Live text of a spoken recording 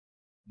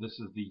This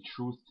is the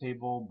truth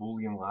table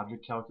Boolean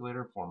logic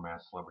calculator for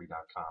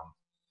mathcelebrity.com.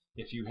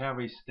 If you have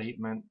a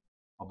statement,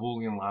 a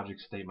Boolean logic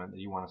statement that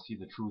you want to see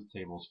the truth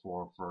tables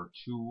for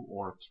 2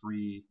 or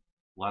 3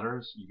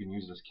 letters, you can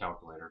use this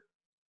calculator.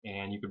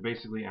 And you could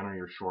basically enter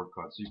your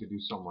shortcuts. So you could do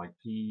something like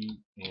P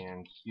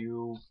and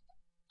Q.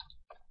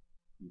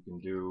 You can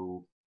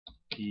do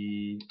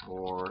P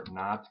or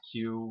not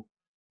Q.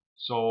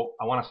 So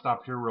I want to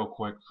stop here real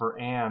quick. For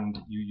and,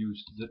 you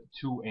use the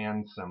 2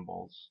 and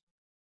symbols.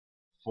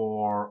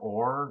 For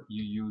or,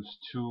 you use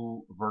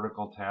 2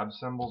 vertical tab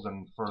symbols,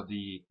 and for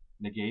the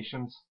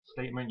negation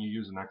statement, you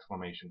use an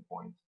exclamation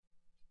point.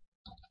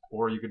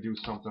 Or you could do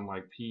something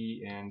like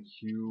P and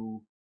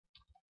Q,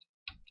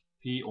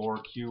 P or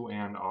Q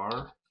and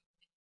R.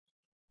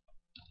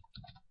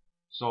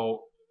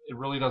 So it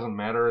really doesn't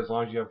matter as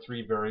long as you have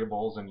 3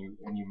 variables and you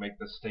make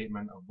this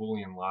statement of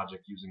Boolean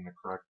logic using the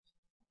correct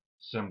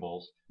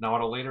symbols. Now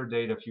at a later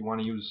date, if you want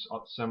to use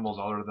symbols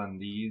other than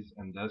these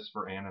and this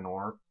for and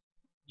or,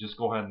 just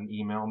go ahead and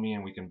email me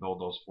and we can build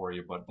those for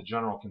you. But the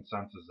general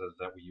consensus is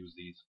that we use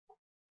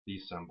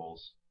these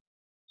symbols.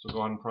 So go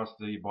ahead and press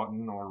the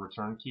button or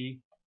return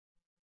key.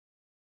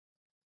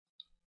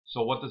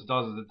 So what this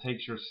does is it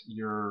takes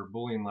your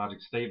Boolean logic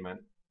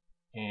statement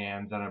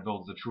and then it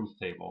builds the truth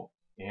table.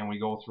 And we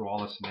go through all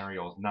the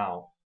scenarios.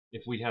 Now,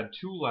 if we had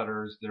 2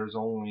 letters, there's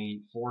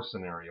only 4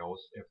 scenarios.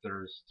 If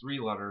there's 3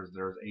 letters,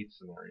 there's 8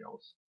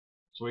 scenarios.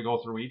 So we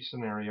go through each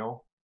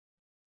scenario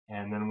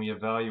and then we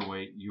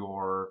evaluate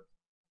your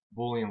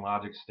Boolean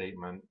logic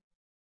statement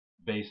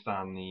based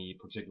on the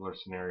particular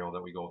scenario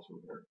that we go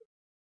through here.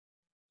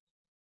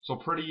 So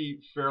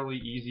fairly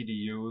easy to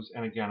use,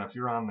 and again, if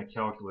you're on the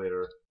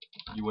calculator,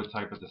 you would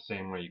type it the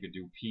same way. You could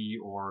do P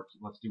or,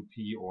 let's do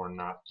P or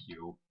not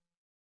Q.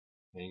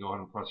 And you go ahead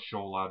and press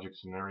show logic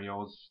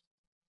scenarios.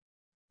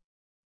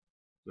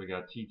 So we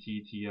got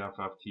TT, TF,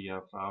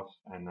 FT, FF,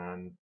 and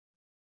then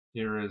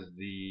here is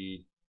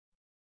the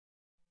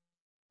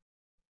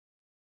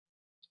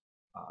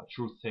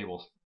truth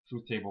table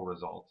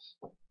results.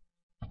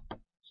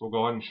 So we'll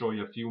go ahead and show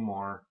you a few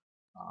more.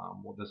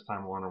 This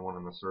time we'll enter one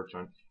in the search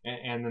on.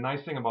 And the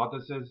nice thing about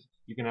this is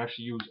you can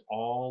actually use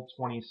all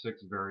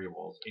 26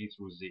 variables, A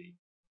through Z.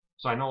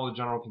 So I know the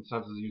general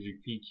consensus is usually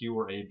P, Q,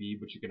 or A, B,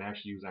 but you can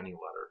actually use any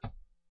letter.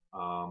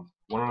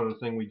 One other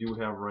thing we do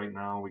have right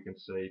now, we can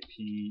say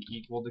P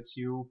equal to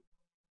Q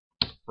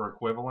for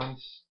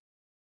equivalence.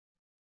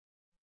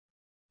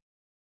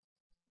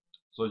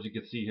 So as you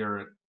can see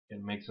here,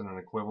 it makes it an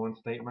equivalent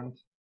statement.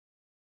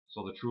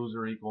 So the trues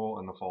are equal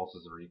and the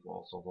falses are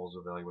equal. So those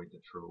evaluate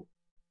the true.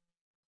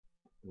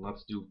 And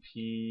let's do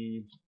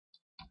P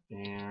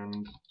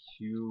and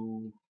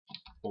Q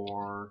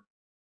or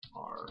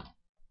R.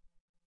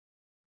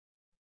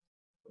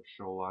 So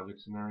show logic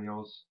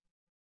scenarios.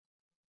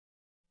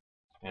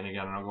 And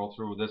again, I'll go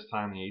through this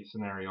time the 8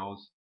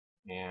 scenarios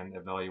and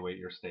evaluate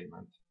your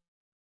statement.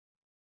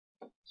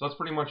 So that's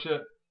pretty much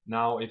it.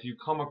 Now, if you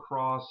come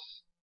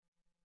across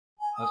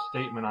a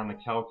statement on the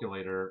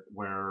calculator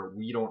where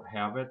we don't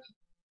have it,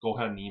 go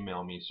ahead and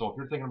email me. So if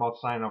you're thinking about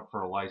signing up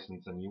for a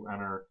license and you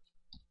enter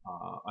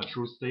a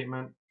truth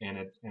statement and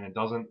it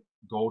doesn't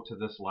go to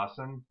this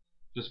lesson,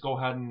 just go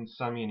ahead and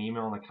send me an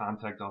email in the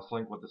contact us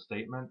link with the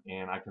statement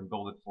and I can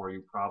build it for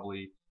you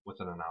probably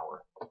within an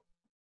hour.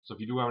 So if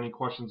you do have any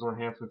questions or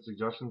enhancement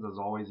suggestions, as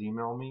always,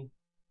 email me.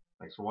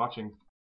 Thanks for watching.